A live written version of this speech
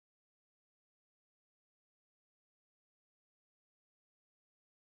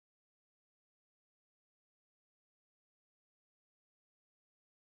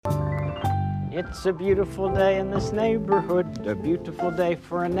It's a beautiful day in this neighborhood, a beautiful day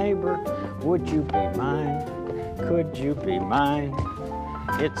for a neighbor. Would you be mine? Could you be mine?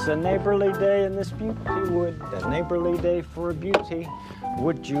 It's a neighborly day in this beauty wood, a neighborly day for beauty.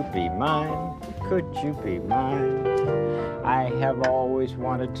 Would you be mine? Could you be mine? I have always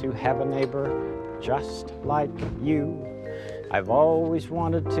wanted to have a neighbor just like you. I've always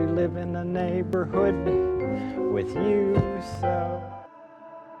wanted to live in a neighborhood with you, so.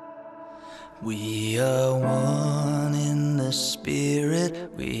 We are one in the Spirit,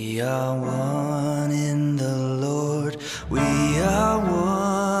 we are one in the Lord. We are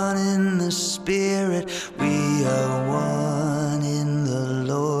one in the Spirit, we are one in the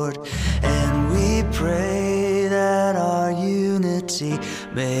Lord. And we pray that our unity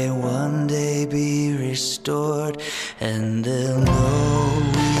may one day be restored. And they'll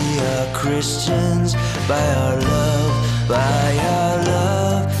know we are Christians by our love, by our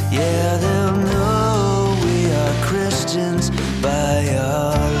love. Yeah, they'll know we are Christians by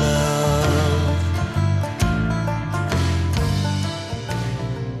our love.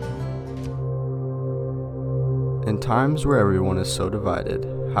 In times where everyone is so divided,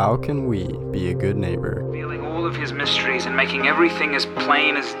 how can we be a good neighbor? Revealing all of his mysteries and making everything as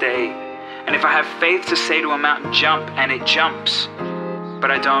plain as day. And if I have faith to say to a mountain, jump, and it jumps, but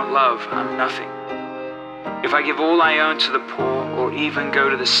I don't love, I'm nothing. If I give all I own to the poor, or even go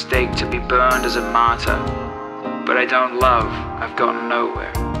to the stake to be burned as a martyr, but I don't love, I've gotten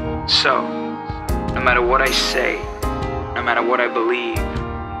nowhere. So, no matter what I say, no matter what I believe,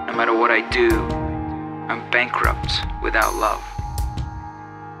 no matter what I do, I'm bankrupt without love.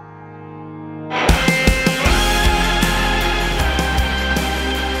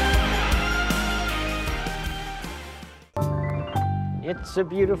 It's a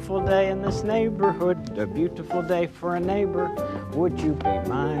beautiful day in this neighborhood, a beautiful day for a neighbor. Would you be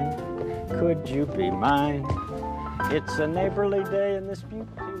mine? Could you be mine? It's a neighborly day in this beauty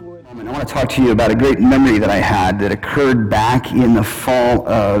wood. And I want to talk to you about a great memory that I had that occurred back in the fall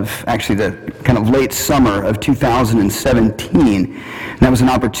of, actually the kind of late summer of 2017. And that was an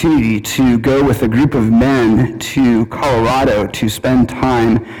opportunity to go with a group of men to Colorado to spend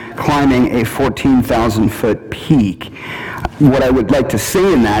time climbing a 14,000-foot peak. What I would like to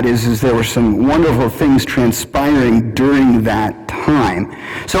say in that is there were some wonderful things transpiring during that time.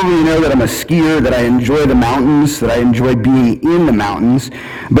 Some of you know that I'm a skier, that I enjoy the mountains, that I enjoy being in the mountains,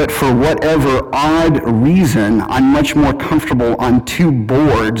 but for whatever odd reason, I'm much more comfortable on two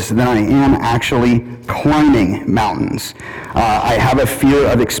boards than I am actually climbing mountains. I have a fear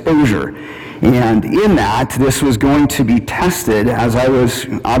of exposure. And in that, this was going to be tested as I was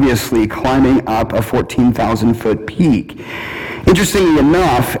obviously climbing up a 14,000-foot peak. Interestingly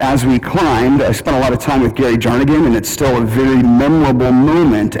enough, as we climbed, I spent a lot of time with Gary Jarnigan, and it's still a very memorable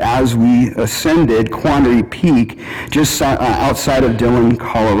moment as we ascended Quandary Peak just outside of Dillon,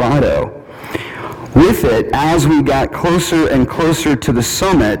 Colorado. With it, as we got closer and closer to the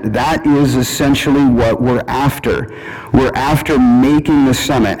summit, that is essentially what we're after. We're after making the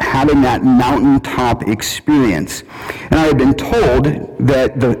summit, having that mountaintop experience. And I had been told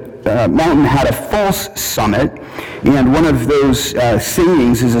that the mountain had a false summit, and one of those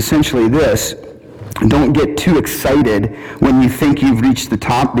sayings is essentially this: don't get too excited when you think you've reached the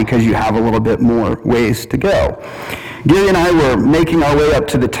top because you have a little bit more ways to go. Gary and I were making our way up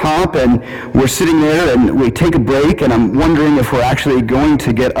to the top, and we're sitting there, and we take a break, and I'm wondering if we're actually going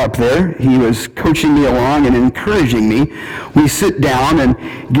to get up there. He was coaching me along and encouraging me. We sit down, and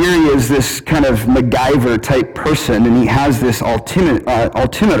Gary is this kind of MacGyver-type person, and he has this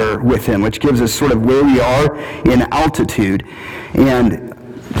altimeter with him, which gives us sort of where we are in altitude. And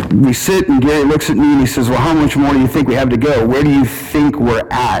we sit, and Gary looks at me and he says, well, how much more do you think we have to go? Where do you think we're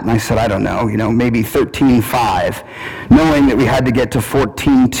at? And I said, I don't know, maybe 13.5, knowing that we had to get to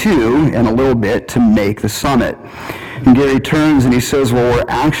 14.2 and a little bit to make the summit. And Gary turns and he says, well, we're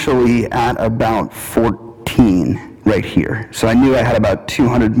actually at about 14 right here. So I knew I had about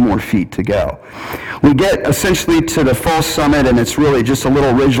 200 more feet to go. We get essentially to the false summit, and it's really just a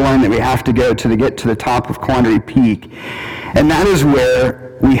little ridgeline that we have to go to get to the top of Quandary Peak. And that is where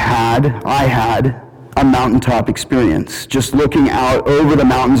I had a mountaintop experience. Just looking out over the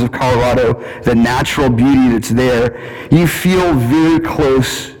mountains of Colorado, the natural beauty that's there, you feel very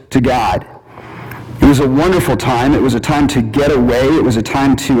close to God. It was a wonderful time. It was a time to get away. It was a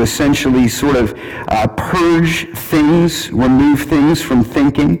time to essentially sort of purge things, remove things from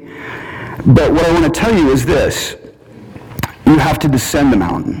thinking. But what I want to tell you is this: you have to descend the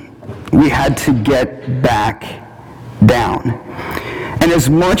mountain. We had to get back down. And as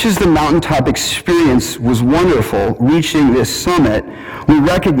much as the mountaintop experience was wonderful, reaching this summit, we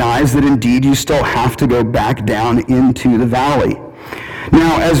recognize that indeed you still have to go back down into the valley.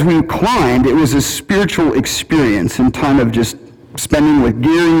 Now, as we climbed, it was a spiritual experience in time of just spending with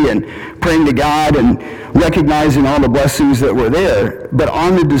Gary and praying to God and recognizing all the blessings that were there. But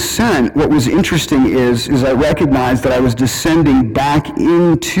on the descent, what was interesting is I recognized that I was descending back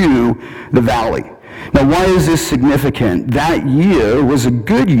into the valley. Now, why is this significant? That year was a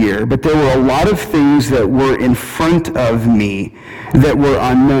good year, but there were a lot of things that were in front of me that were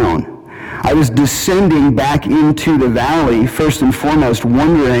unknown. I was descending back into the valley, first and foremost,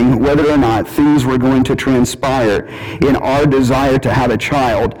 wondering whether or not things were going to transpire in our desire to have a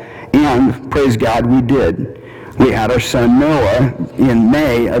child, and praise God, we did. We had our son Noah in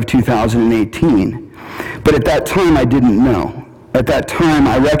May of 2018. But at that time, I didn't know. At that time,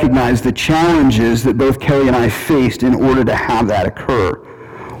 I recognized the challenges that both Kelly and I faced in order to have that occur,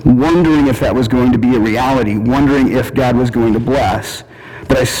 wondering if that was going to be a reality, wondering if God was going to bless.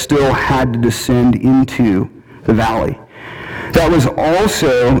 But I still had to descend into the valley. That was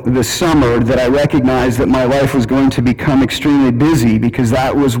also the summer that I recognized that my life was going to become extremely busy, because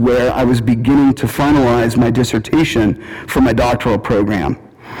that was where I was beginning to finalize my dissertation for my doctoral program.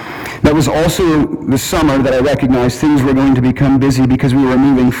 That was also the summer that I recognized things were going to become busy because we were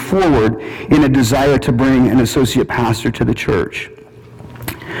moving forward in a desire to bring an associate pastor to the church.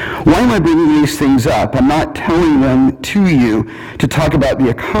 Why am I bringing these things up? I'm not telling them to you to talk about the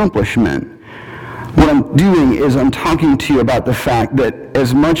accomplishment. What I'm doing is I'm talking to you about the fact that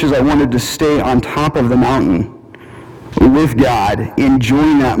as much as I wanted to stay on top of the mountain with God,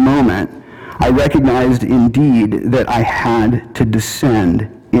 enjoying that moment, I recognized indeed that I had to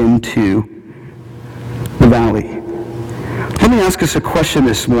descend into the valley. Let me ask us a question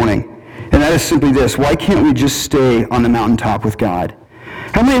this morning, and that is simply this: why can't we just stay on the mountaintop with God?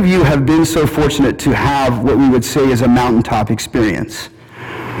 How many of you have been so fortunate to have what we would say is a mountaintop experience?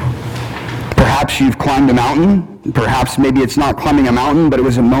 Perhaps you've climbed a mountain. Perhaps maybe it's not climbing a mountain, but it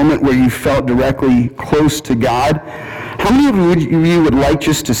was a moment where you felt directly close to God. How many of you would like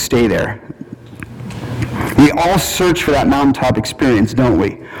just to stay there? We all search for that mountaintop experience, don't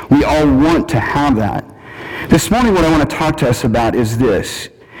we? We all want to have that. This morning, what I want to talk to us about is this,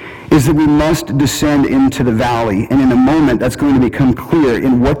 is that we must descend into the valley. And in a moment, that's going to become clear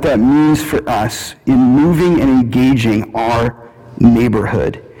in what that means for us in moving and engaging our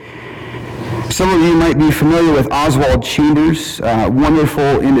neighborhood. Some of you might be familiar with Oswald Chambers, a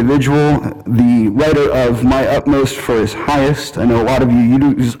wonderful individual, the writer of My Utmost for His Highest. I know a lot of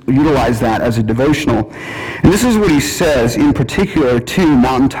you utilize that as a devotional. And this is what he says in particular to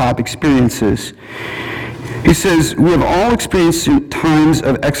mountaintop experiences. He says, "We have all experienced times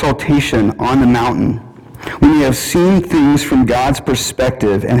of exaltation on the mountain when we have seen things from God's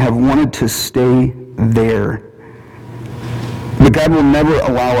perspective and have wanted to stay there. But God will never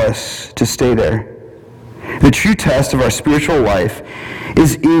allow us to stay there. The true test of our spiritual life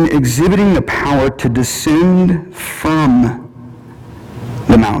is in exhibiting the power to descend from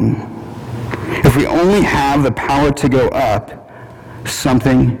the mountain. If we only have the power to go up,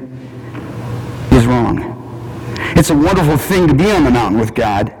 something is wrong. It's a wonderful thing to be on the mountain with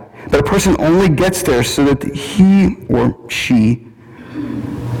God, but a person only gets there so that he or she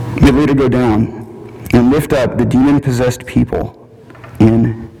may later go down and lift up the demon-possessed people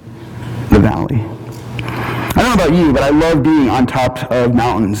in the valley." I don't know about you, but I love being on top of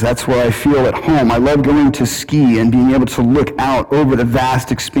mountains. That's where I feel at home. I love going to ski and being able to look out over the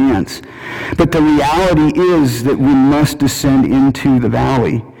vast expanse. But the reality is that we must descend into the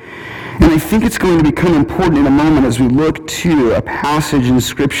valley. And I think it's going to become important in a moment as we look to a passage in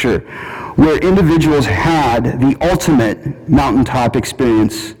Scripture where individuals had the ultimate mountaintop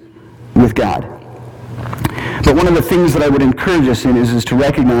experience with God. But one of the things that I would encourage us in is to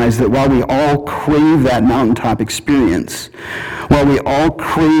recognize that while we all crave that mountaintop experience, while we all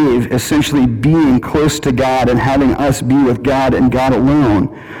crave essentially being close to God and having us be with God and God alone,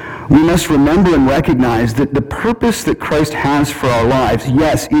 we must remember and recognize that the purpose that Christ has for our lives,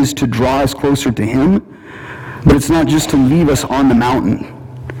 yes, is to draw us closer to Him, but it's not just to leave us on the mountain.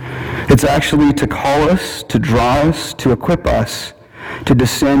 It's actually to call us, to draw us, to equip us, to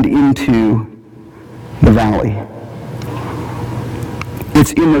descend into the valley.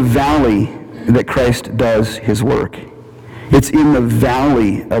 It's in the valley that Christ does His work. It's in the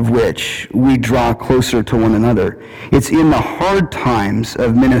valley of which we draw closer to one another. It's in the hard times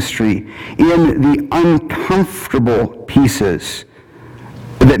of ministry, in the uncomfortable pieces,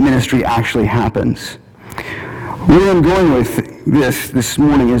 that ministry actually happens. Where I'm going with this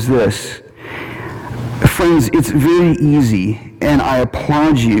morning is this. Friends, it's very easy, and I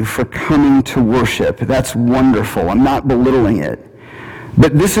applaud you for coming to worship. That's wonderful. I'm not belittling it.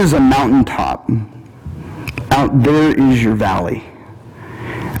 But this is a mountaintop. Out there is your valley.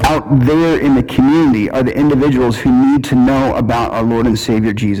 Out there in the community are the individuals who need to know about our Lord and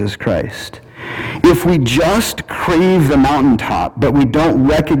Savior Jesus Christ. If we just crave the mountaintop, but we don't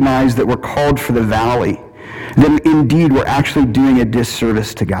recognize that we're called for the valley, then indeed we're actually doing a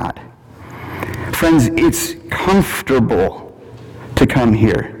disservice to God. Friends, it's comfortable to come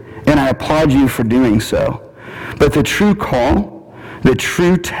here, and I applaud you for doing so. But the true call, the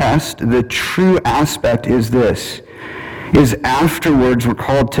true test, the true aspect is this, is afterwards we're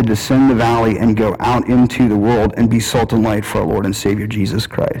called to descend the valley and go out into the world and be salt and light for our Lord and Savior Jesus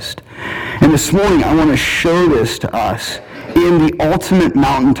Christ. And this morning I want to show this to us in the ultimate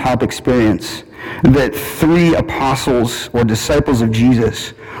mountaintop experience that 3 apostles or disciples of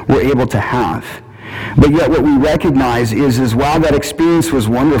Jesus were able to have. But yet what we recognize is while that experience was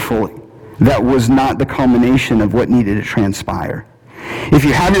wonderful, that was not the culmination of what needed to transpire. If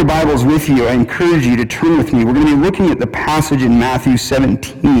you have your Bibles with you, I encourage you to turn with me. We're going to be looking at the passage in Matthew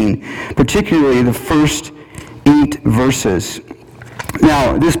 17, particularly the first 8 verses.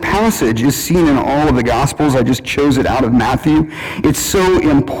 Now, this passage is seen in all of the Gospels. I just chose it out of Matthew. It's so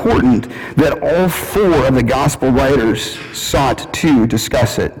important that all 4 of the Gospel writers sought to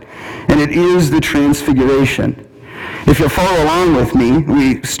discuss it. And it is the Transfiguration. If you'll follow along with me,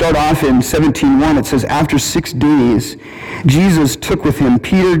 we start off in 17:1. It says, "After 6 days, Jesus took with him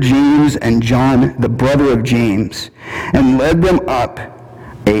Peter, James, and John, the brother of James, and led them up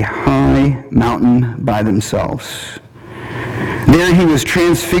a high mountain by themselves. There he was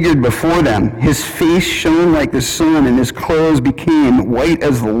transfigured before them. His face shone like the sun, and his clothes became white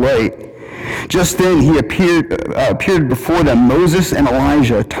as the light. Just then he appeared before them, Moses and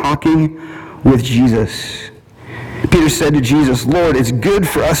Elijah, talking with Jesus. Peter said to Jesus, 'Lord, it's good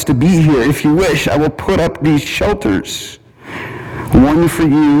for us to be here. If you wish, I will put up these shelters, one for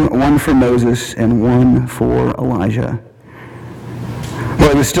you, one for Moses, and one for Elijah.'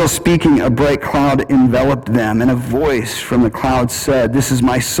 While he was still speaking, a bright cloud enveloped them, and a voice from the cloud said, 'This is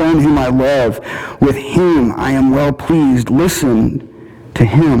my Son whom I love. With him I am well pleased. Listen to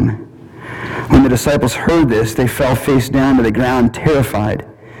him.' When the disciples heard this, they fell face down to the ground, terrified.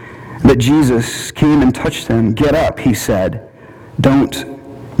 But Jesus came and touched them. 'Get up,' he said. 'Don't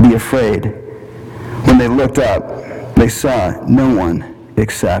be afraid.' When they looked up, they saw no one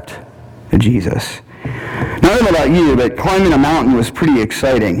except Jesus." Now, I don't know about you, but climbing a mountain was pretty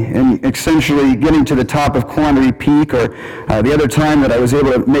exciting. And essentially getting to the top of Quandary Peak, or the other time that I was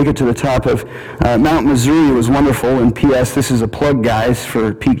able to make it to the top of Mount Missouri was wonderful. And P.S., this is a plug, guys,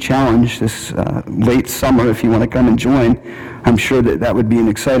 for Peak Challenge this late summer. If you want to come and join, I'm sure that would be an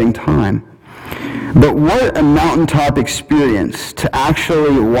exciting time. But what a mountaintop experience to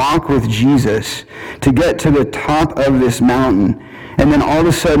actually walk with Jesus, to get to the top of this mountain, and then all of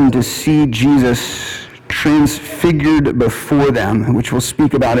a sudden to see Jesus transfigured before them, which we'll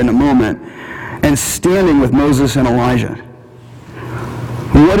speak about in a moment, and standing with Moses and Elijah.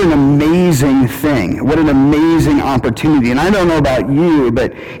 What an amazing thing. What an amazing opportunity. And I don't know about you,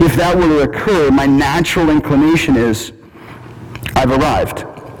 but if that were to occur, my natural inclination is, I've arrived.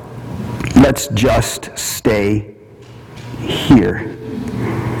 Let's just stay here.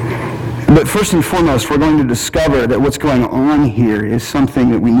 But first and foremost, we're going to discover that what's going on here is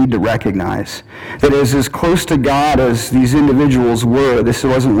something that we need to recognize. That is, as close to God as these individuals were, this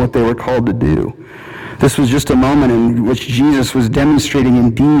wasn't what they were called to do. This was just a moment in which Jesus was demonstrating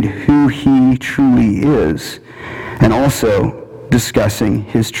indeed who he truly is, and also discussing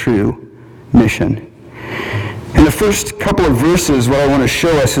his true mission. In the first couple of verses, what I want to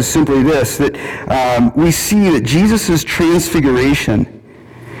show us is simply this, that we see that Jesus' transfiguration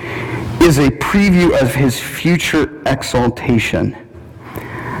is a preview of his future exaltation.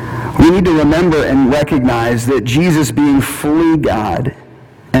 We need to remember and recognize that Jesus, being fully God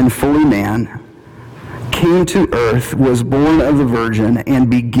and fully man, came to earth, was born of the Virgin, and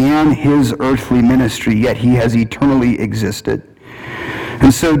began his earthly ministry, yet he has eternally existed.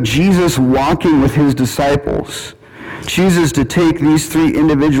 And so Jesus, walking with his disciples, chooses to take these 3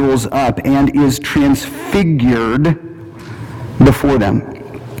 individuals up and is transfigured before them.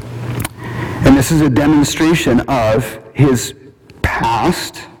 And this is a demonstration of his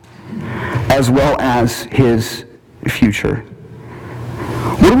past as well as his future.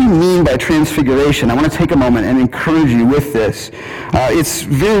 What What do we mean by transfiguration? I want to take a moment and encourage you with this. It's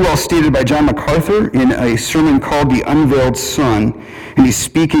very well stated by John MacArthur in a sermon called The Unveiled Son, and he's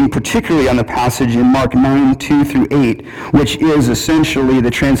speaking particularly on the passage in Mark 9, 2 through 8, which is essentially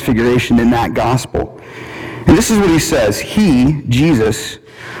the transfiguration in that gospel. And this is what he says. He, Jesus,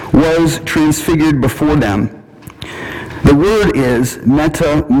 was transfigured before them. The word is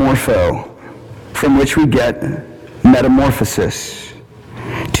metamorpho, from which we get metamorphosis.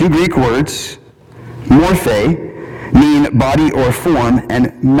 Two Greek words, morphe, mean body or form,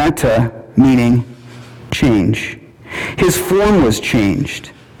 and meta, meaning change. His form was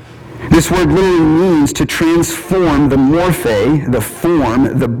changed. This word literally means to transform the morphe, the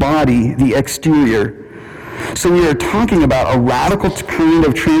form, the body, the exterior. So we are talking about a radical kind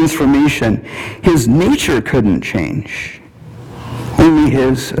of transformation. His nature couldn't change, only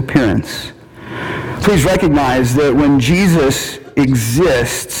his appearance. Please recognize that when Jesus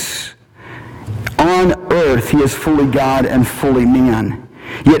exists on earth, he is fully God and fully man.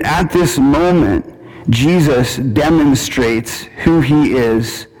 Yet at this moment, Jesus demonstrates who he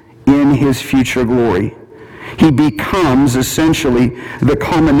is in his future glory. He becomes essentially the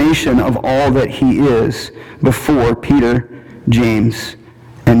culmination of all that he is before Peter, James,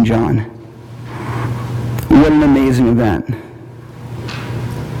 and John. What an amazing event.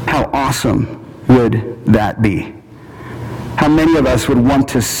 How awesome would that be? How many of us would want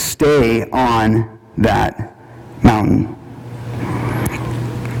to stay on that mountain?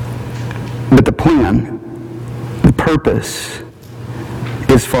 But the plan, the purpose,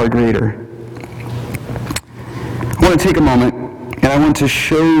 is far greater. I want to take a moment and I want to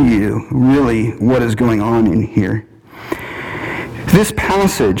show you really what is going on in here. This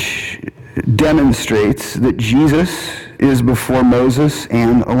passage demonstrates that Jesus is before Moses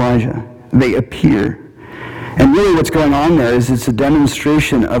and Elijah. They appear. And really what's going on there is it's a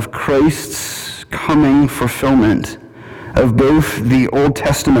demonstration of Christ's coming fulfillment of both the Old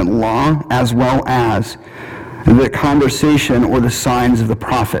Testament law as well as the conversation or the signs of the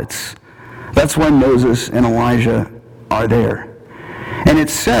prophets. That's why Moses and Elijah are there. And it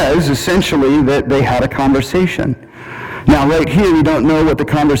says essentially that they had a conversation. Now right here we don't know what the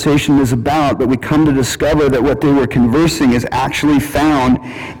conversation is about, but we come to discover that what they were conversing is actually found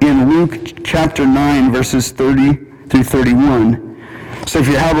in Luke chapter 9 verses 30 through 31. So if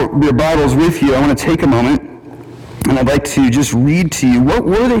you have your Bibles with you, I want to take a moment and I'd like to just read to you, what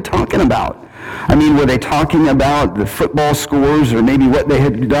were they talking about? I mean, were they talking about the football scores or maybe what they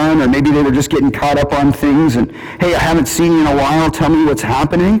had done, or maybe they were just getting caught up on things and, hey, I haven't seen you in a while, tell me what's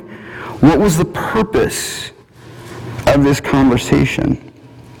happening? What was the purpose of this conversation?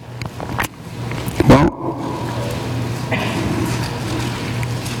 Well,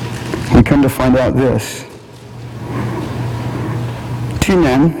 we come to find out this. Two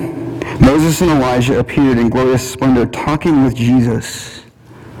men, Moses and Elijah, appeared in glorious splendor talking with Jesus.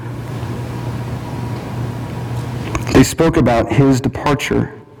 They spoke about his departure,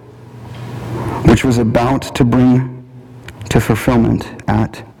 which was about to bring to fulfillment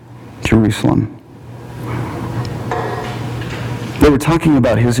at Jerusalem. They were talking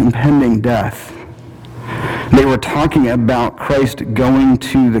about his impending death. They were talking about Christ going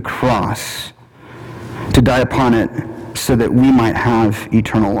to the cross to die upon it so that we might have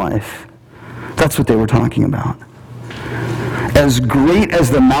eternal life. That's what they were talking about. As great as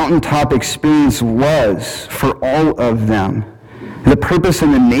the mountaintop experience was for all of them, the purpose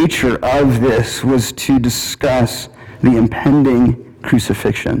and the nature of this was to discuss the impending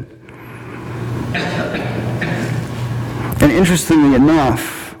crucifixion. And interestingly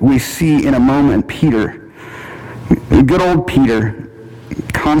enough, we see in a moment Peter, good old Peter,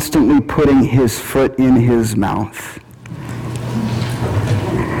 constantly putting his foot in his mouth.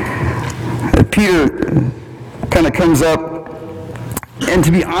 Peter kind of comes up, and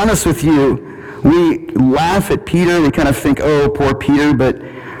to be honest with you, we laugh at Peter, we kind of think, oh, poor Peter, but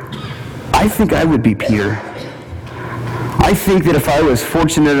I think I would be Peter. I think that if I was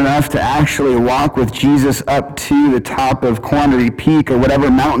fortunate enough to actually walk with Jesus up to the top of Quandary Peak or whatever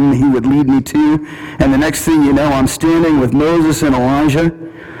mountain he would lead me to, and the next thing you know, I'm standing with Moses and Elijah,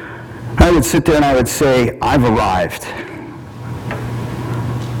 I would sit there and I would say, I've arrived.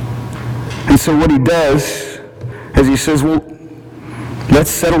 And so what he does is he says, well, let's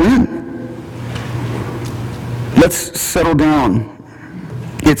settle in. Let's settle down.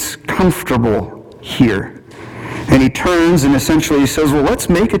 It's comfortable here. And he turns and essentially he says, well, let's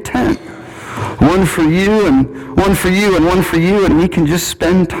make a tent. One for you and one for you and one for you, and we can just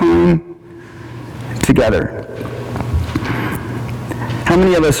spend time together. How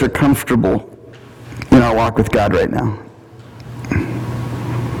many of us are comfortable in our walk with God right now?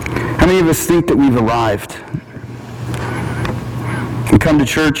 How many of us think that we've arrived? We come to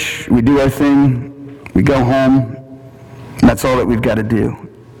church, we do our thing, we go home, and that's all that we've got to do.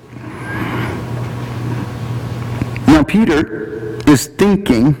 Now Peter is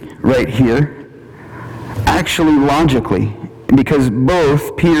thinking right here, actually logically, because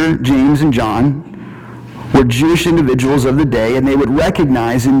both Peter, James, and John were Jewish individuals of the day, and they would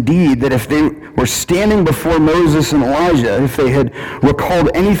recognize indeed that if they were standing before Moses and Elijah, if they had recalled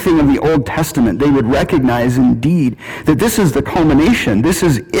anything of the Old Testament, they would recognize indeed that this is the culmination, this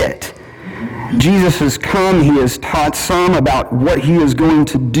is it. Jesus has come, he has taught some about what he is going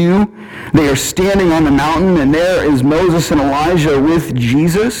to do. They are standing on the mountain, and there is Moses and Elijah with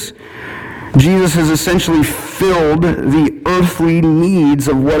Jesus. Jesus has essentially filled the earthly needs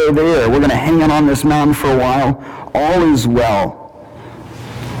of what are there. We're going to hang out on this mountain for a while. All is well.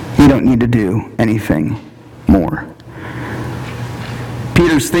 You don't need to do anything more.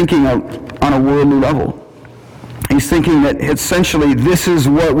 Peter's thinking on a worldly level. He's thinking that essentially this is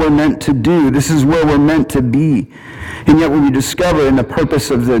what we're meant to do. This is where we're meant to be. And yet when you discover in the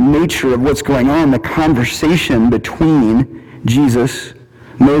purpose of the nature of what's going on, the conversation between Jesus,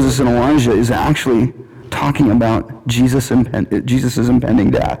 Moses, and Elijah is actually talking about Jesus' impending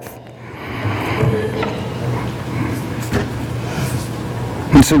death.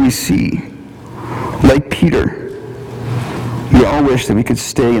 And so we see, like Peter, we all wish that we could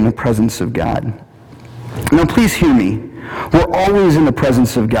stay in the presence of God. Now please hear me. We're always in the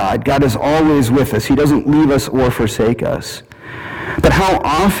presence of God. God is always with us. He doesn't leave us or forsake us. But how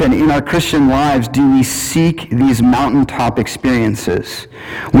often in our Christian lives do we seek these mountaintop experiences?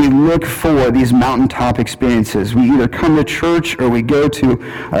 We look for these mountaintop experiences. We either come to church, or we go to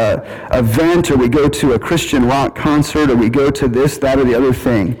an event, or we go to a Christian rock concert, or we go to this, that, or the other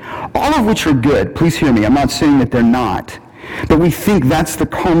thing. All of which are good. Please hear me. I'm not saying that they're not. But we think that's the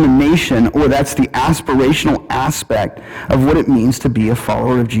culmination, or that's the aspirational aspect of what it means to be a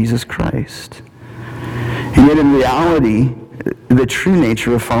follower of Jesus Christ. And yet in reality, the true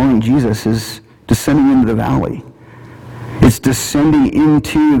nature of following Jesus is descending into the valley. It's descending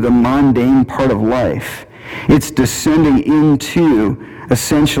into the mundane part of life. It's descending into,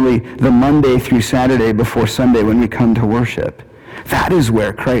 essentially, the Monday through Saturday before Sunday when we come to worship. That is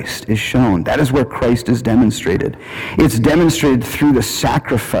where Christ is shown. That is where Christ is demonstrated. It's demonstrated through the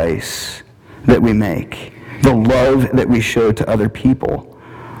sacrifice that we make, the love that we show to other people,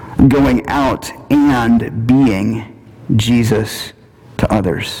 going out and being Jesus to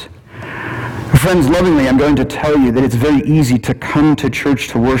others. Friends, lovingly, I'm going to tell you that it's very easy to come to church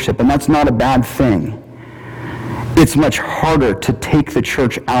to worship, and that's not a bad thing. It's much harder to take the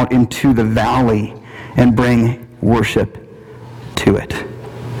church out into the valley and bring worship to it.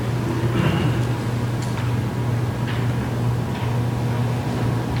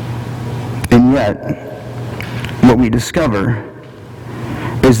 And yet, what we discover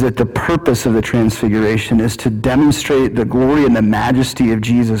is that the purpose of the Transfiguration is to demonstrate the glory and the majesty of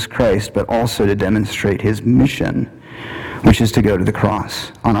Jesus Christ, but also to demonstrate his mission, which is to go to the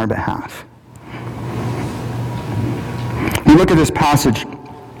cross on our behalf. We look at this passage,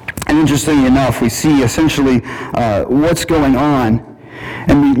 and interestingly enough, we see essentially what's going on,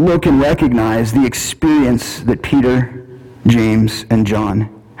 and we look and recognize the experience that Peter, James, and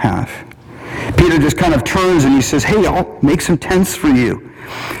John have. Peter just kind of turns and he says, hey, I'll make some tents for you.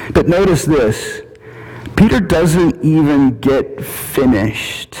 But notice this, Peter doesn't even get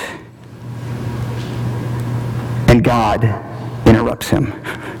finished, and God interrupts him.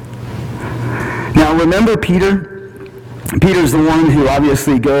 Now remember Peter? Peter's the one who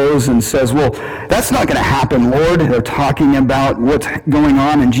obviously goes and says, well, that's not going to happen, Lord. They're talking about what's going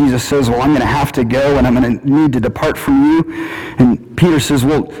on, and Jesus says, well, I'm going to have to go, and I'm going to need to depart from you. And Peter says,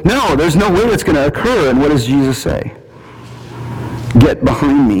 well, no, there's no way that's going to occur. And what does Jesus say? Get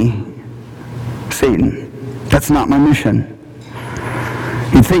behind me, Satan. That's not my mission.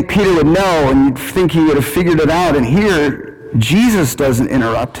 You'd think Peter would know, and you'd think he would have figured it out. And here, Jesus doesn't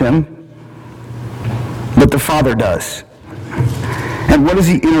interrupt him, but the Father does. And what does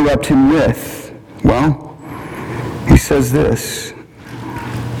he interrupt him with? Well, he says this.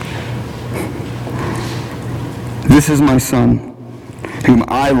 This is my Son, whom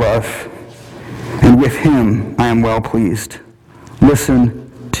I love, and with him I am well pleased. Listen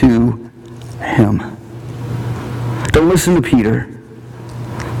to him. Don't listen to Peter.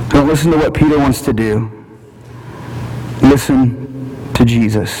 Don't listen to what Peter wants to do. Listen to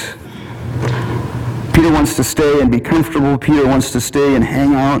Jesus. Peter wants to stay and be comfortable. Peter wants to stay and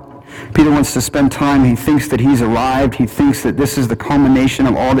hang out. Peter wants to spend time. He thinks that he's arrived. He thinks that this is the culmination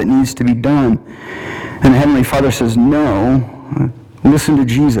of all that needs to be done. And the Heavenly Father says, no, Listen to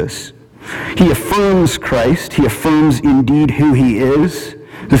Jesus. He affirms Christ. He affirms indeed who he is,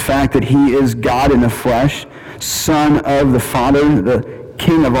 the fact that he is God in the flesh, Son of the Father, the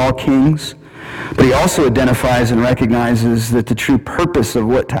King of all kings. But he also identifies and recognizes that the true purpose of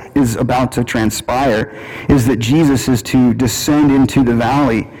what is about to transpire is that Jesus is to descend into the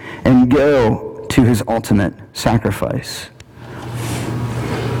valley and go to his ultimate sacrifice.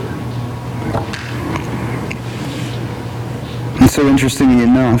 And so interestingly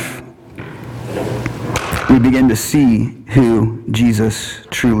enough, we begin to see who Jesus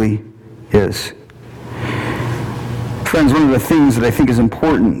truly is. Friends, one of the things that I think is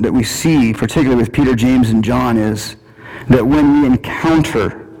important that we see, particularly with Peter, James, and John, is that when we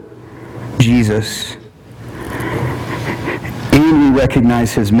encounter Jesus and we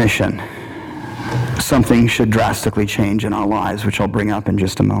recognize his mission, something should drastically change in our lives, which I'll bring up in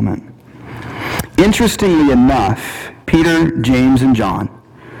just a moment. Interestingly enough, Peter, James, and John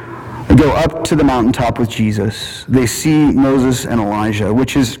go up to the mountaintop with Jesus. They see Moses and Elijah,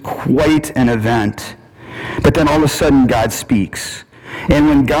 which is quite an event. But then all of a sudden, God speaks. And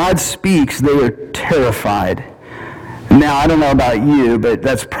when God speaks, they are terrified. Now, I don't know about you, but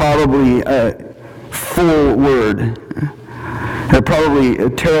that's probably a full word. They're probably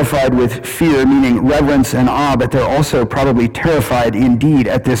terrified with fear, meaning reverence and awe, but they're also probably terrified indeed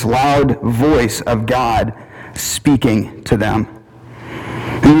at this loud voice of God speaking to them.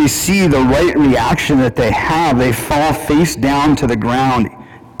 And we see the right reaction that they have. They fall face down to the ground,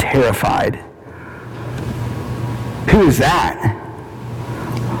 terrified. Who is that?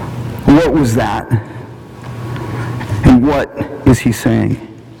 What was that? And what is he saying?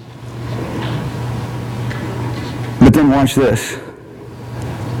 But then watch this.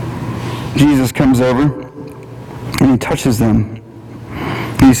 Jesus comes over and he touches them.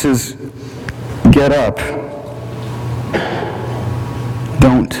 He says, "Get up.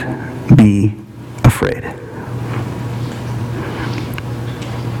 Don't be afraid."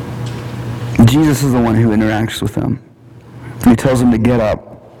 Jesus is the one who interacts with them. He tells them to get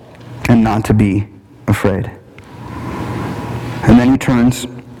up and not to be afraid. And then he turns,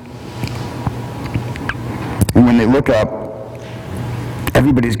 and when they look up,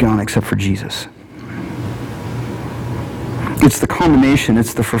 everybody's gone except for Jesus. It's the culmination,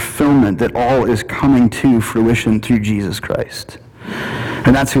 it's the fulfillment that all is coming to fruition through Jesus Christ.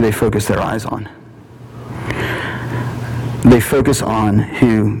 And that's who they focus their eyes on. They focus on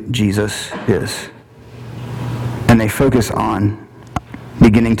who Jesus is. And they focus on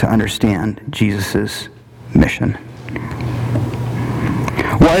beginning to understand Jesus' mission.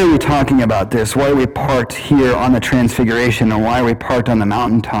 Why are we talking about this? Why are we parked here on the Transfiguration, and why are we parked on the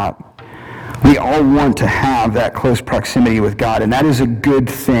mountaintop? We all want to have that close proximity with God, and that is a good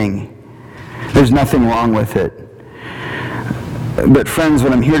thing. There's nothing wrong with it. But friends,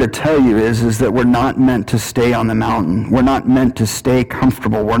 what I'm here to tell you is that we're not meant to stay on the mountain. We're not meant to stay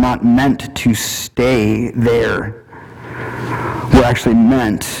comfortable. We're not meant to stay there. We're actually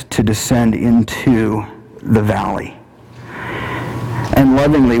meant to descend into the valley. And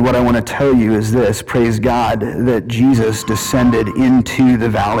lovingly, what I want to tell you is this: praise God that Jesus descended into the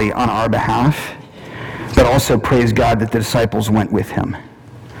valley on our behalf, but also praise God that the disciples went with him,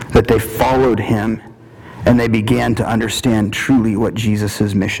 that they followed him, and they began to understand truly what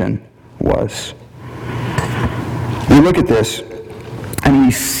Jesus' mission was. We look at this, and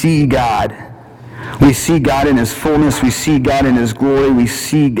we see God. We see God in his fullness. We see God in his glory. We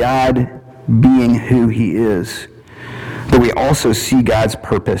see God being who he is. But we also see God's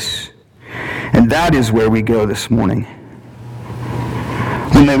purpose. And that is where we go this morning.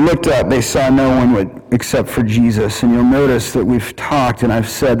 When they looked up, they saw no one except for Jesus. And you'll notice that we've talked, and I've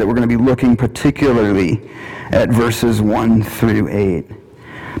said that we're going to be looking particularly at verses 1 through 8.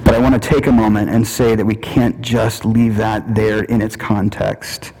 But I want to take a moment and say that we can't just leave that there in its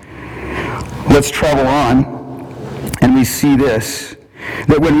context. Let's travel on, and we see this,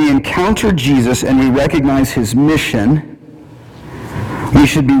 that when we encounter Jesus and we recognize his mission, we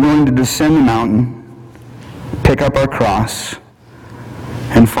should be willing to descend the mountain, pick up our cross,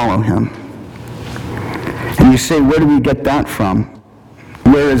 and follow him. And you say, where do we get that from?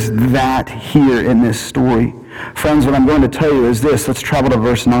 Where is that here in this story? Friends, what I'm going to tell you is this. Let's travel to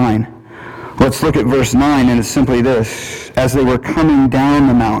verse 9. Let's look at verse 9, and it's simply this. As they were coming down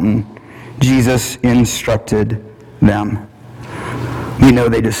the mountain, Jesus instructed them. We know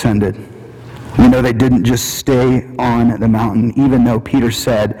they descended. We know they didn't just stay on the mountain, even though Peter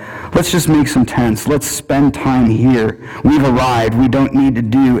said, let's just make some tents. Let's spend time here. We've arrived. We don't need to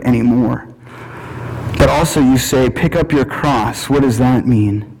do any more. But also you say, pick up your cross. What does that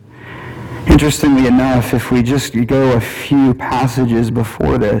mean? Interestingly enough, if we just go a few passages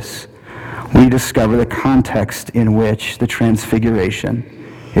before this, we discover the context in which the transfiguration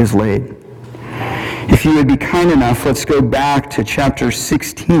is laid. If you would be kind enough, let's go back to chapter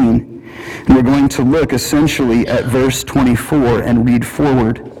 16, and we're going to look essentially at verse 24 and read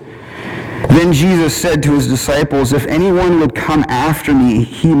forward. Then Jesus said to his disciples, "If anyone would come after me,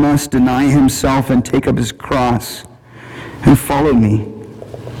 he must deny himself and take up his cross and follow me.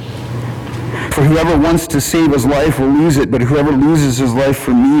 For whoever wants to save his life will lose it, but whoever loses his life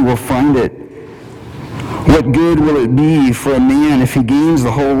for me will find it. What good will it be for a man if he gains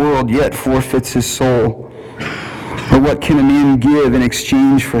the whole world yet forfeits his soul? Or what can a man give in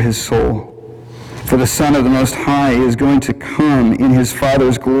exchange for his soul? For the Son of the Most High is going to come in his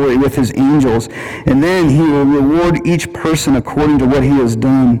Father's glory with his angels, and then he will reward each person according to what he has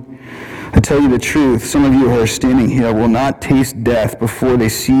done. I tell you the truth, some of you who are standing here will not taste death before they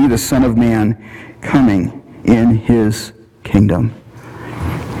see the Son of Man coming in his kingdom."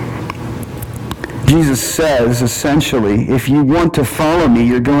 Jesus says, essentially, if you want to follow me,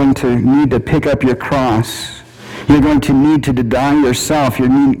 you're going to need to pick up your cross. You're going to need to deny yourself. You're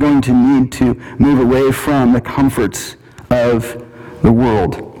going to need to move away from the comforts of the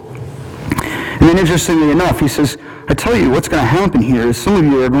world. And then interestingly enough, he says, I tell you what's going to happen here is some of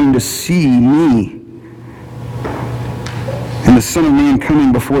you are going to see me and the Son of Man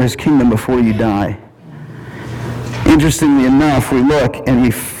coming before his kingdom before you die. Interestingly enough, we look and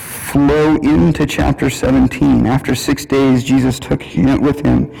we flow into chapter 17. After 6 days, Jesus took with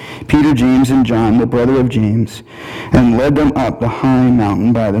him Peter, James, and John, the brother of James, and led them up the high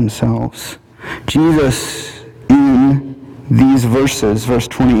mountain by themselves. Jesus, in these verses, verse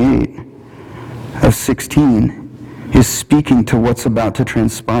 28 of 16, is speaking to what's about to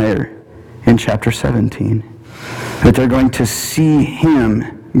transpire in chapter 17. That they're going to see him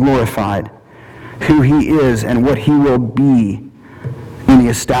glorified, who he is and what he will be in the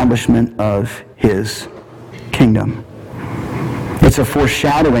establishment of his kingdom. It's a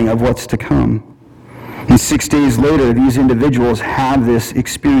foreshadowing of what's to come. And 6 days later, these individuals have this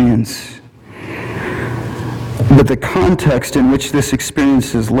experience. But the context in which this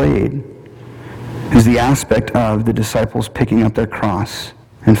experience is laid is the aspect of the disciples picking up their cross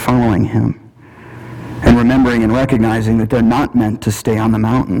and following him, and remembering and recognizing that they're not meant to stay on the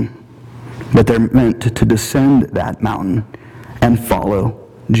mountain, but they're meant to descend that mountain and follow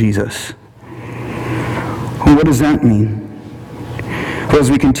Jesus. Well, what does that mean? Well,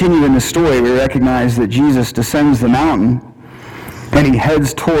 as we continue in the story, we recognize that Jesus descends the mountain and he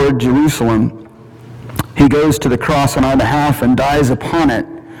heads toward Jerusalem. He goes to the cross on our behalf and dies upon it,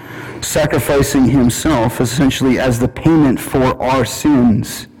 sacrificing himself essentially as the payment for our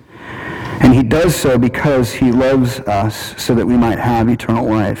sins. And he does so because he loves us so that we might have eternal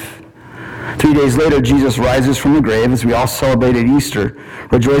life. 3 days later, Jesus rises from the grave as we all celebrated Easter,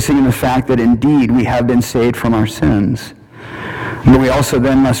 rejoicing in the fact that indeed we have been saved from our sins. But we also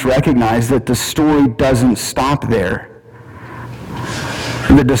then must recognize that the story doesn't stop there.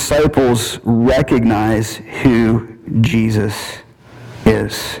 The disciples recognize who Jesus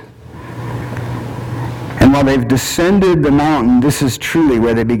is. And while they've descended the mountain, this is truly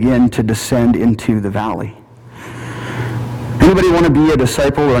where they begin to descend into the valley. Anybody want to be a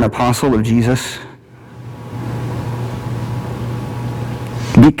disciple or an apostle of Jesus?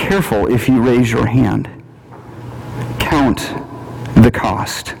 Be careful if you raise your hand. Count the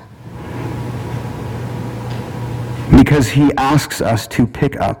cost. Because he asks us to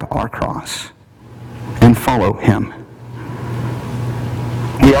pick up our cross and follow him.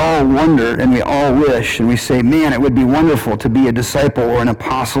 We all wonder and we all wish and we say, man, it would be wonderful to be a disciple or an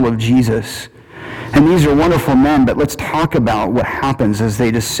apostle of Jesus. And these are wonderful men, but let's talk about what happens as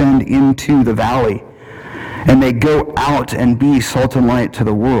they descend into the valley and they go out and be salt and light to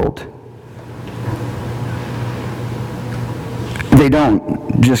the world. They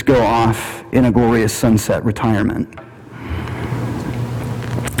don't just go off in a glorious sunset retirement.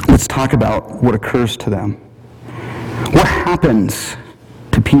 Let's talk about what occurs to them. What happens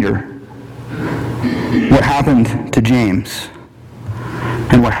to Peter? What happened to James?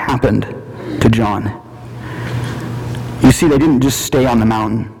 And what happened to John? You see, they didn't just stay on the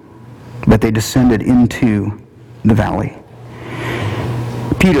mountain, but they descended into the valley.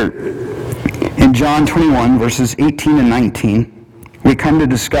 Peter, in John 21, verses 18 and 19, we come to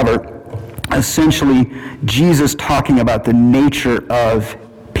discover essentially Jesus talking about the nature of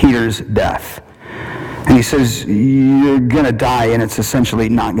Peter's death. And he says, you're going to die, and it's essentially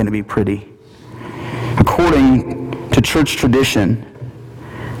not going to be pretty. According to church tradition,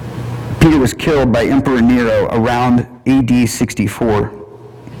 Peter was killed by Emperor Nero around AD 64.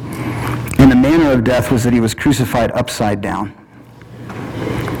 manner of death was that he was crucified upside down.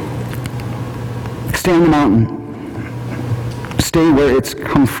 Stay on the mountain. Stay where it's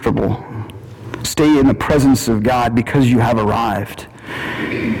comfortable. Stay in the presence of God because you have arrived.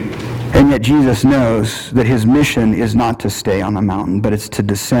 And yet Jesus knows that his mission is not to stay on the mountain, but it's to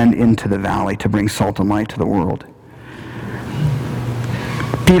descend into the valley to bring salt and light to the world.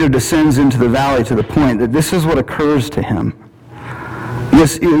 Peter descends into the valley to the point that this is what occurs to him.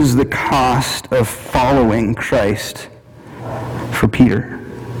 This is the cost of following Christ for Peter.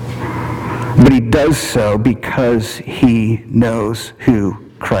 But he does so because he knows who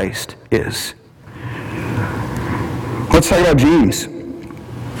Christ is. Let's talk about James.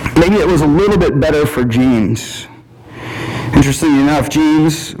 Maybe it was a little bit better for James. Interestingly enough,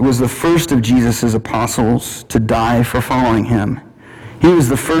 James was the first of Jesus' apostles to die for following him. He was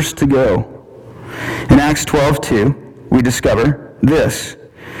the first to go. In Acts 12:2, we discover this.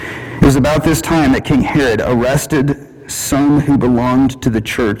 It was about this time that King Herod arrested some who belonged to the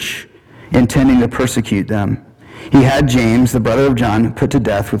church, intending to persecute them. He had James, the brother of John, put to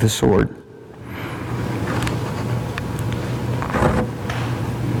death with a sword.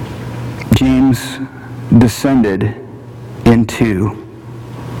 James descended into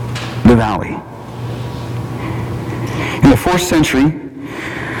the valley. In the 4th century,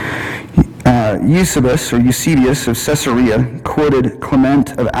 Eusebius of Caesarea quoted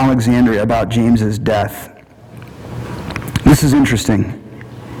Clement of Alexandria about James's death. This is interesting.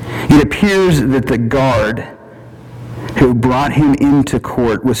 It appears that the guard who brought him into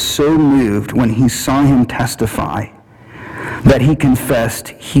court was so moved when he saw him testify that he confessed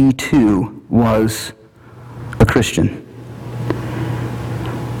he too was a Christian.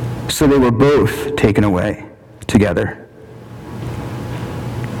 So they were both taken away together.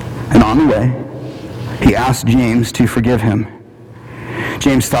 And on the way, he asked James to forgive him.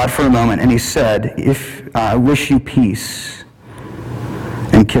 James thought for a moment, and he said, I wish you peace,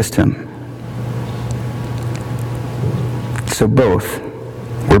 and kissed him. So both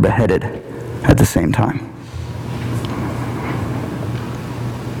were beheaded at the same time.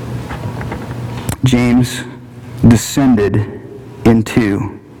 James descended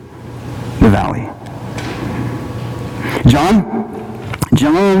into the valley.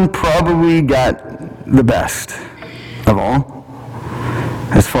 John probably got the best of all,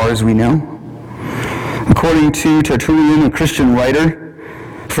 as far as we know. According to Tertullian, a Christian writer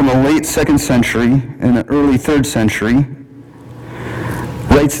from the late 2nd century and the early 3rd century,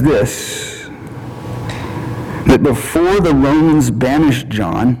 writes this, that before the Romans banished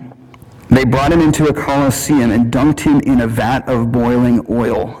John, they brought him into a Colosseum and dunked him in a vat of boiling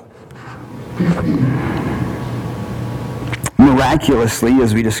oil. Miraculously,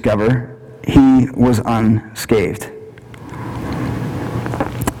 as we discover, he was unscathed.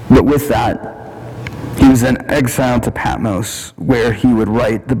 But with that, he was then exiled to Patmos, where he would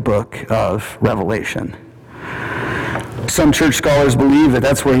write the book of Revelation. Some church scholars believe that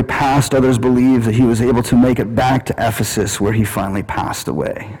that's where he passed. Others believe that he was able to make it back to Ephesus, where he finally passed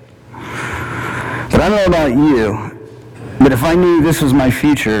away. But I don't know about you, but if I knew this was my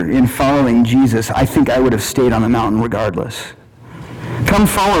future in following Jesus, I think I would have stayed on the mountain regardless. Come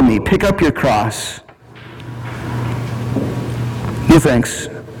follow me. Pick up your cross. No thanks.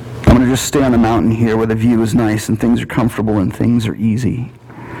 I'm going to just stay on the mountain here where the view is nice and things are comfortable and things are easy.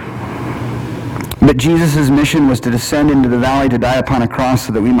 But Jesus' mission was to descend into the valley to die upon a cross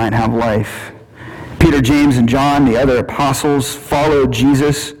so that we might have life. Peter, James, and John, the other apostles, followed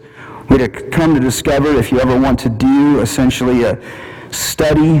Jesus. We'd come to discover, if you ever want to do essentially a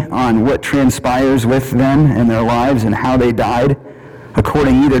study on what transpires with them and their lives and how they died,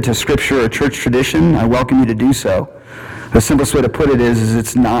 according either to Scripture or church tradition, I welcome you to do so. The simplest way to put it is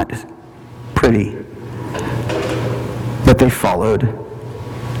it's not pretty. But they followed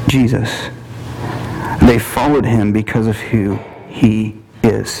Jesus. They followed him because of who he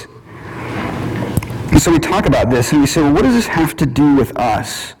is. And so we talk about this and we say, well, what does this have to do with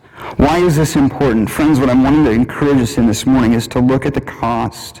us? Why is this important? Friends, what I'm wanting to encourage us in this morning is to look at the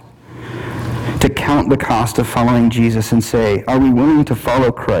cost, to count the cost of following Jesus and say, are we willing to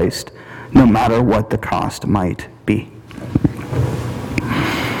follow Christ no matter what the cost might be?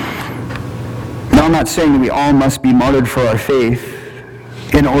 Now, I'm not saying that we all must be martyred for our faith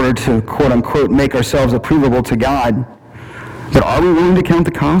in order to, quote-unquote, make ourselves approvable to God. But are we willing to count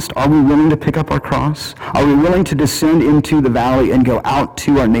the cost? Are we willing to pick up our cross? Are we willing to descend into the valley and go out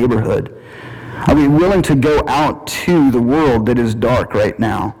to our neighborhood? Are we willing to go out to the world that is dark right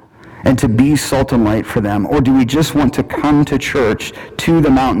now and to be salt and light for them? Or do we just want to come to church, to the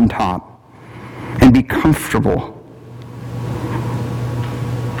mountaintop, and be comfortable?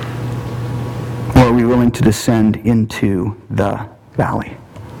 are we willing to descend into the valley?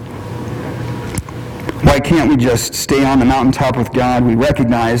 Why can't we just stay on the mountaintop with God? We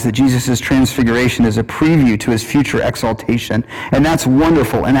recognize that Jesus' transfiguration is a preview to his future exaltation, and that's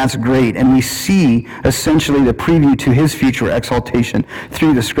wonderful, and that's great, and we see essentially the preview to his future exaltation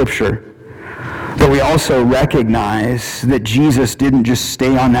through the Scripture. But we also recognize that Jesus didn't just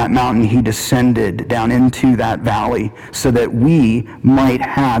stay on that mountain, he descended down into that valley so that we might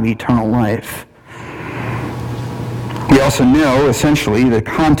have eternal life. We also know, essentially, the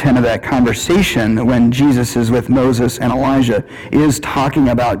content of that conversation when Jesus is with Moses and Elijah is talking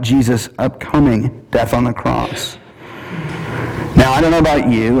about Jesus' upcoming death on the cross. Now, I don't know about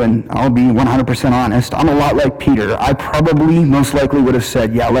you, and I'll be 100% honest, I'm a lot like Peter. I probably, most likely, would have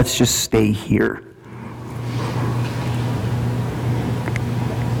said, yeah, let's just stay here.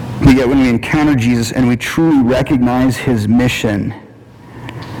 But yet, when we encounter Jesus and we truly recognize his mission,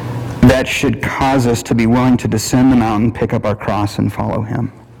 that should cause us to be willing to descend the mountain, pick up our cross, and follow him.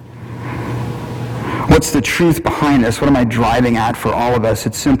 What's the truth behind this? What am I driving at for all of us?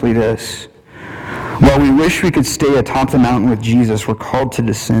 It's simply this. While we wish we could stay atop the mountain with Jesus, we're called to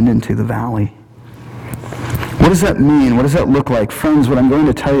descend into the valley. What does that mean? What does that look like? Friends, what I'm going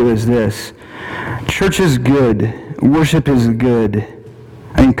to tell you is this. Church is good. Worship is good.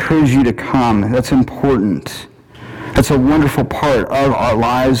 I encourage you to come. That's important. That's a wonderful part of our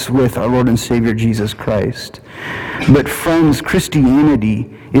lives with our Lord and Savior Jesus Christ. But friends,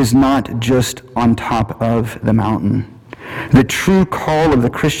 Christianity is not just on top of the mountain. The true call of the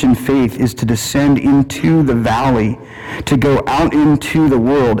Christian faith is to descend into the valley, to go out into the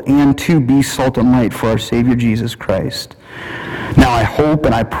world, and to be salt and light for our Savior Jesus Christ. Now, I hope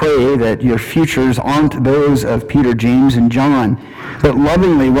and I pray that your futures aren't those of Peter, James, and John, but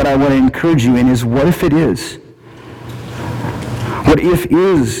lovingly what I want to encourage you in is, what if it is? What if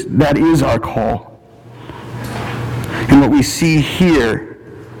that is our call? And what we see here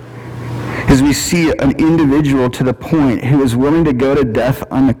is we see an individual to the point who is willing to go to death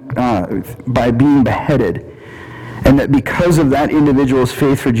by being beheaded. And that because of that individual's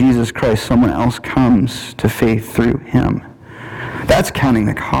faith for Jesus Christ, someone else comes to faith through him. That's counting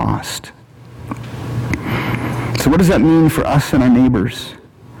the cost. So what does that mean for us and our neighbors?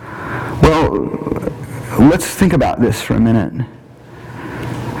 Well, let's think about this for a minute.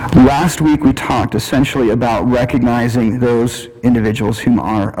 Last week we talked essentially about recognizing those individuals whom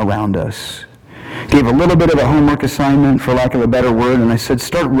are around us. Gave a little bit of a homework assignment, for lack of a better word, and I said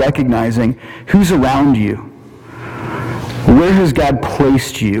start recognizing who's around you. Where has God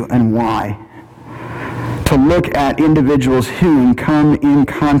placed you and why? To look at individuals who come in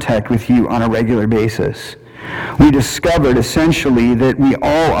contact with you on a regular basis. We discovered essentially that we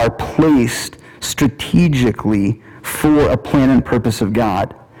all are placed strategically for a plan and purpose of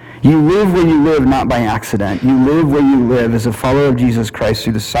God. You live where you live not by accident. You live where you live as a follower of Jesus Christ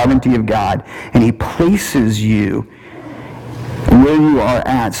through the sovereignty of God, and he places you where you are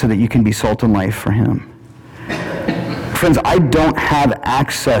at so that you can be salt and life for him. Friends, I don't have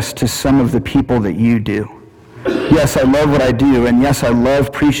access to some of the people that you do. Yes, I love what I do, and yes, I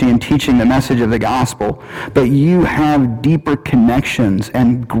love preaching and teaching the message of the gospel, but you have deeper connections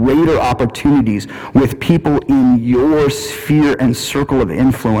and greater opportunities with people in your sphere and circle of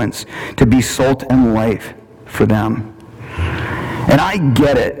influence to be salt and life for them. And I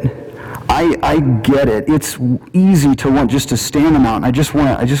get it. I get it. It's easy to want just to stay on the mountain. I just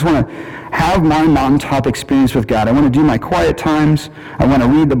want to have my mountaintop experience with God. I want to do my quiet times. I want to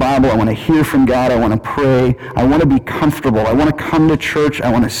read the Bible. I want to hear from God. I want to pray. I want to be comfortable. I want to come to church.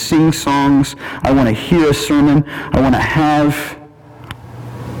 I want to sing songs. I want to hear a sermon. I want to have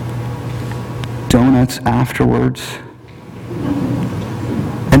donuts afterwards.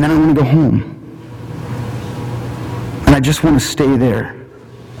 And then I want to go home. And I just want to stay there.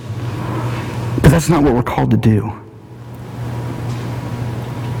 But that's not what we're called to do.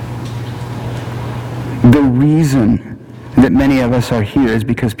 The reason that many of us are here is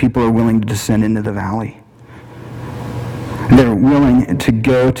because people are willing to descend into the valley. They're willing to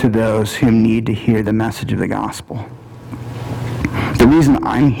go to those who need to hear the message of the gospel. The reason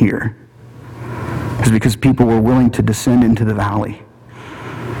I'm here is because people were willing to descend into the valley.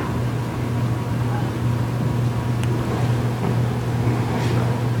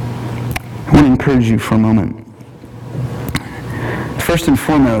 I want to encourage you for a moment. First and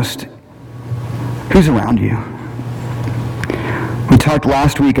foremost, who's around you? We talked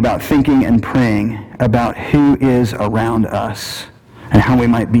last week about thinking and praying about who is around us and how we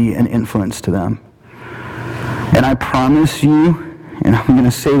might be an influence to them. And I promise you, and I'm going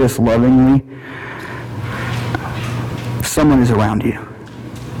to say this lovingly, someone is around you.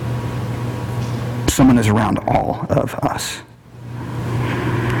 someone is around all of us.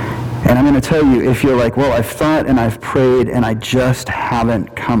 And I'm going to tell you, if you're like, well, I've thought and I've prayed and I just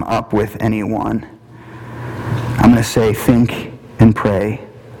haven't come up with anyone, I'm going to say, think and pray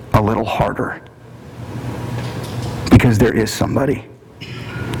a little harder. Because there is somebody.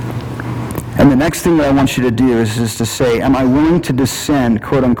 And the next thing that I want you to do is just to say, am I willing to descend,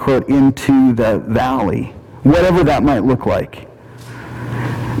 quote unquote, into the valley? Whatever that might look like.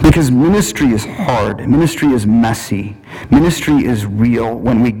 Because ministry is hard. Ministry is messy. Ministry is real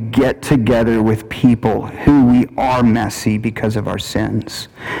when we get together with people who we are messy because of our sins.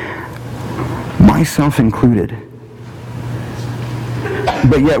 Myself included.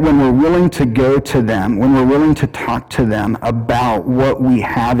 But yet when we're willing to go to them, when we're willing to talk to them about what we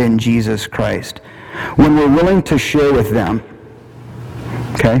have in Jesus Christ, when we're willing to share with them,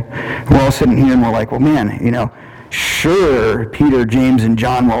 okay, we're all sitting here and we're like, well, man, sure, Peter, James, and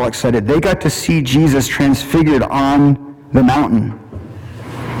John were all excited. They got to see Jesus transfigured on the mountain.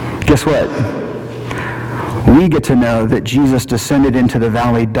 Guess what? We get to know that Jesus descended into the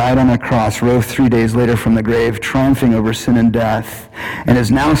valley, died on a cross, rose 3 days later from the grave, triumphing over sin and death, and is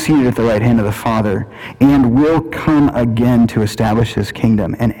now seated at the right hand of the Father, and will come again to establish his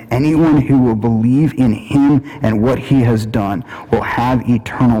kingdom. And anyone who will believe in him and what he has done will have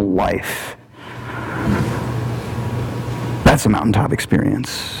eternal life. That's a mountaintop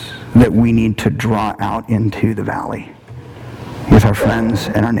experience that we need to draw out into the valley with our friends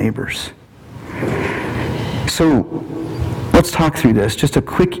and our neighbors. So let's talk through this. Just a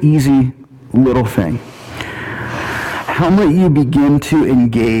quick, easy little thing. How might you begin to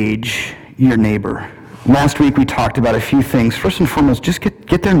engage your neighbor? Last week we talked about a few things. First and foremost, just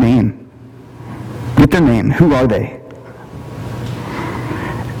get their name. Get their name. Who are they?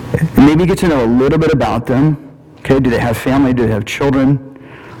 Maybe get to know a little bit about them. Okay, do they have family? Do they have children?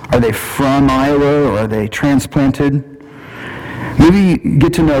 Are they from Iowa or are they transplanted? Maybe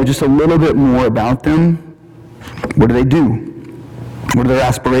get to know just a little bit more about them. What do they do? What are their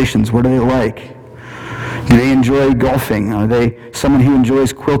aspirations? What do they like? Do they enjoy golfing? Are they someone who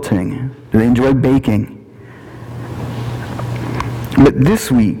enjoys quilting? Do they enjoy baking? But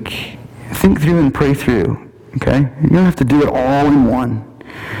this week, think through and pray through, okay? You don't have to do it all in one.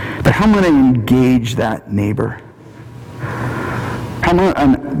 But how might I engage that neighbor? How might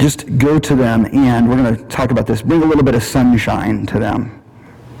I just go to them and, we're going to talk about this, bring a little bit of sunshine to them?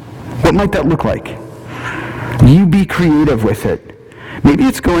 What might that look like? You be creative with it. Maybe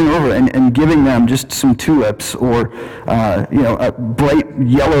it's going over and giving them just some tulips or, bright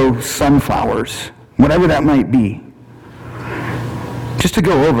yellow sunflowers, whatever that might be. Just to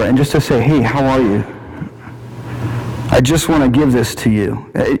go over and just to say, hey, how are you? I just want to give this to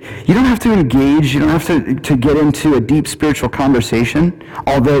you. You don't have to engage. You don't have to get into a deep spiritual conversation.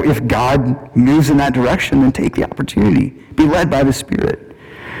 Although if God moves in that direction, then take the opportunity. Be led by the Spirit.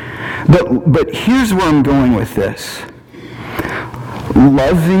 But here's where I'm going with this.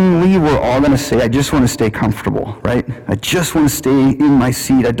 Lovingly, we're all going to say, I just want to stay comfortable, right? I just want to stay in my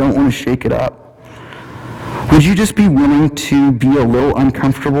seat. I don't want to shake it up. Would you just be willing to be a little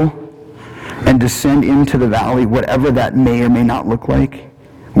uncomfortable and descend into the valley, whatever that may or may not look like,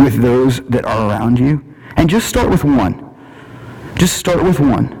 with those that are around you? And just start with one. Just start with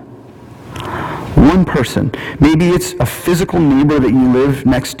one. One person. Maybe it's a physical neighbor that you live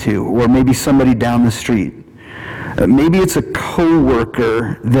next to, or maybe somebody down the street. Maybe it's a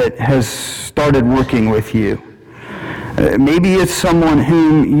coworker that has started working with you. Maybe it's someone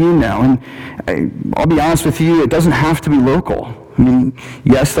whom you know. And I'll be honest with you, it doesn't have to be local. I mean,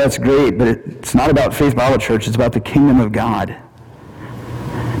 yes, that's great, but it's not about Faith Bible Church. It's about the kingdom of God.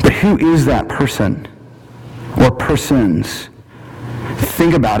 But who is that person or persons?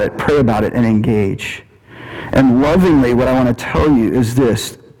 Think about it, pray about it, and engage. And lovingly, what I want to tell you is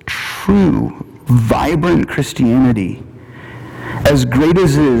this. True, vibrant Christianity, as great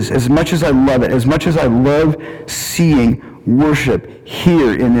as it is, as much as I love it, as much as I love seeing worship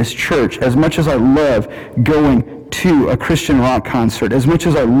here in this church, as much as I love going to a Christian rock concert, as much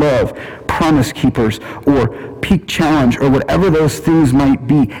as I love Promise Keepers or Peak Challenge or whatever those things might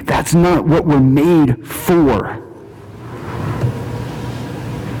be, that's not what we're made for.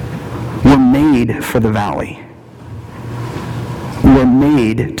 We're made for the valley. We're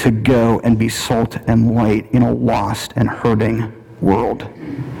made to go and be salt and light in a lost and hurting world.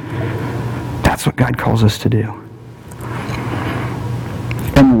 That's what God calls us to do.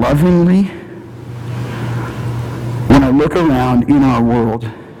 And lovingly, when I look around in our world,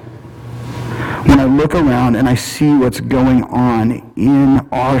 when I look around and I see what's going on in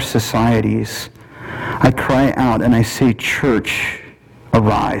our societies, I cry out and I say, church,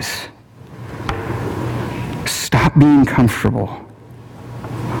 arise. Stop being comfortable.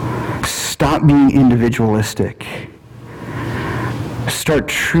 Stop being individualistic. Start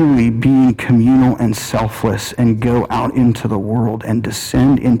truly being communal and selfless, and go out into the world and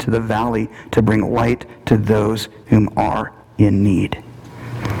descend into the valley to bring light to those whom are in need.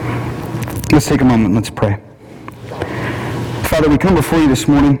 Let's take a moment. Let's pray. Father, we come before you this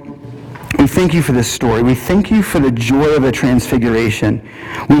morning. We thank you for this story. We thank you for the joy of the transfiguration.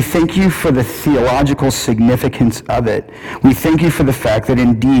 We thank you for the theological significance of it. We thank you for the fact that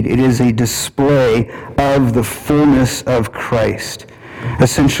indeed it is a display of the fullness of Christ,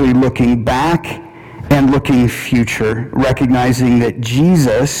 essentially looking back and looking future, recognizing that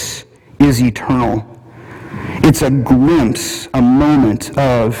Jesus is eternal. It's a glimpse, a moment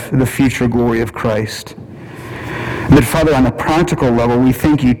of the future glory of Christ. But Father, on a practical level, we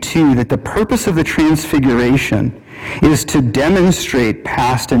thank you too that the purpose of the transfiguration is to demonstrate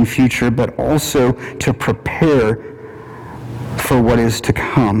past and future, but also to prepare for what is to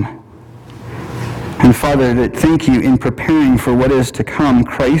come. And Father, that thank you in preparing for what is to come,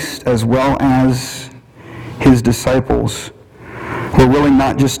 Christ as well as his disciples were willing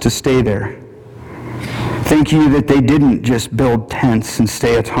not just to stay there. Thank you that they didn't just build tents and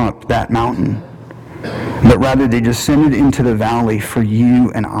stay atop that mountain, but rather they descended into the valley for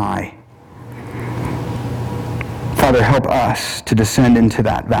you and I. Father, help us to descend into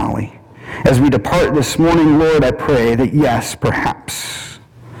that valley. As we depart this morning, Lord, I pray that yes, perhaps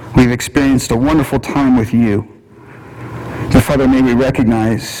we've experienced a wonderful time with you. But Father, may we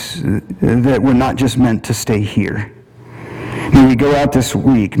recognize that we're not just meant to stay here. May we go out this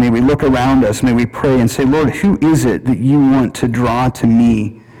week, may we look around us, may we pray and say, Lord, who is it that you want to draw to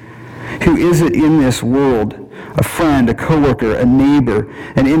me? Who is it in this world, a friend, a coworker, a neighbor,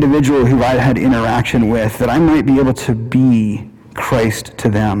 an individual who I had interaction with, that I might be able to be Christ to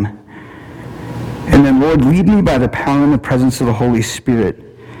them? And then, Lord, lead me by the power and the presence of the Holy Spirit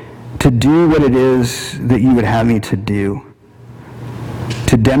to do what it is that you would have me to do,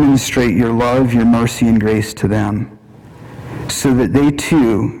 to demonstrate your love, your mercy, and grace to them, so that they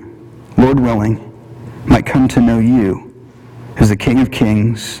too, Lord willing, might come to know you as the King of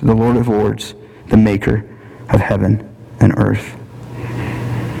Kings, the Lord of Lords, the Maker of heaven and earth.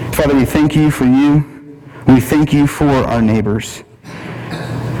 Father, we thank you for you. We thank you for our neighbors.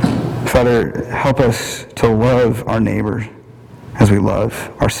 Father, help us to love our neighbor as we love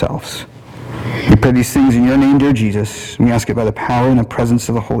ourselves. We pray these things in your name, dear Jesus. We ask it by the power and the presence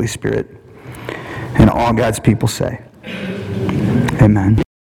of the Holy Spirit. And all God's people say, amen.